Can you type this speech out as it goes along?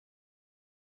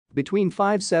Between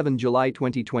 5-7 July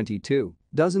 2022,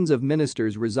 dozens of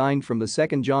ministers resigned from the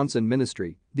second Johnson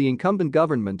ministry, the incumbent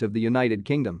government of the United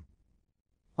Kingdom.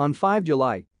 On 5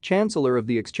 July, Chancellor of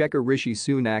the Exchequer Rishi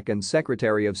Sunak and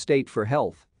Secretary of State for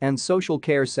Health and Social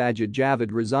Care Sajid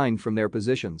Javid resigned from their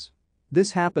positions.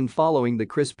 This happened following the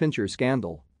Chris Pincher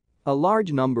scandal. A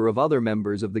large number of other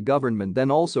members of the government then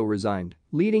also resigned,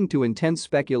 leading to intense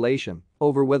speculation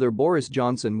over whether Boris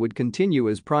Johnson would continue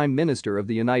as Prime Minister of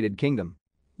the United Kingdom.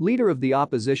 Leader of the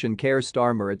opposition Keir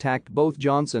Starmer attacked both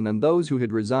Johnson and those who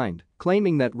had resigned,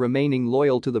 claiming that remaining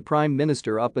loyal to the Prime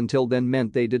Minister up until then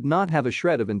meant they did not have a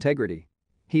shred of integrity.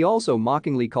 He also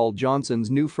mockingly called Johnson's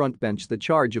new frontbench the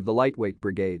charge of the lightweight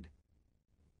brigade.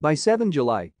 By 7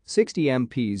 July, 60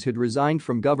 MPs had resigned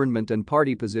from government and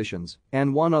party positions,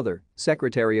 and one other,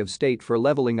 Secretary of State for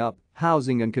Levelling Up,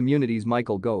 Housing and Communities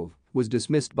Michael Gove, was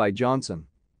dismissed by Johnson.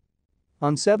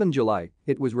 On 7 July,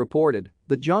 it was reported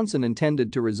that Johnson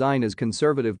intended to resign as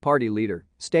Conservative Party leader,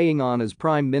 staying on as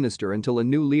Prime Minister until a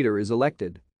new leader is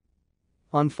elected.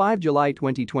 On 5 July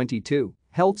 2022,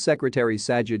 Health Secretary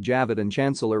Sajid Javid and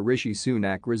Chancellor Rishi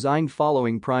Sunak resigned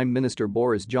following Prime Minister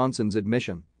Boris Johnson's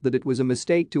admission that it was a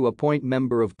mistake to appoint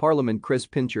Member of Parliament Chris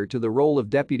Pincher to the role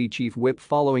of Deputy Chief Whip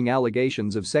following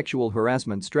allegations of sexual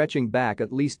harassment stretching back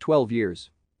at least 12 years.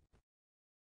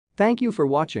 Thank you for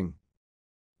watching.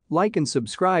 Like and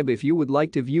subscribe if you would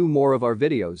like to view more of our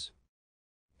videos.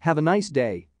 Have a nice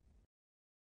day.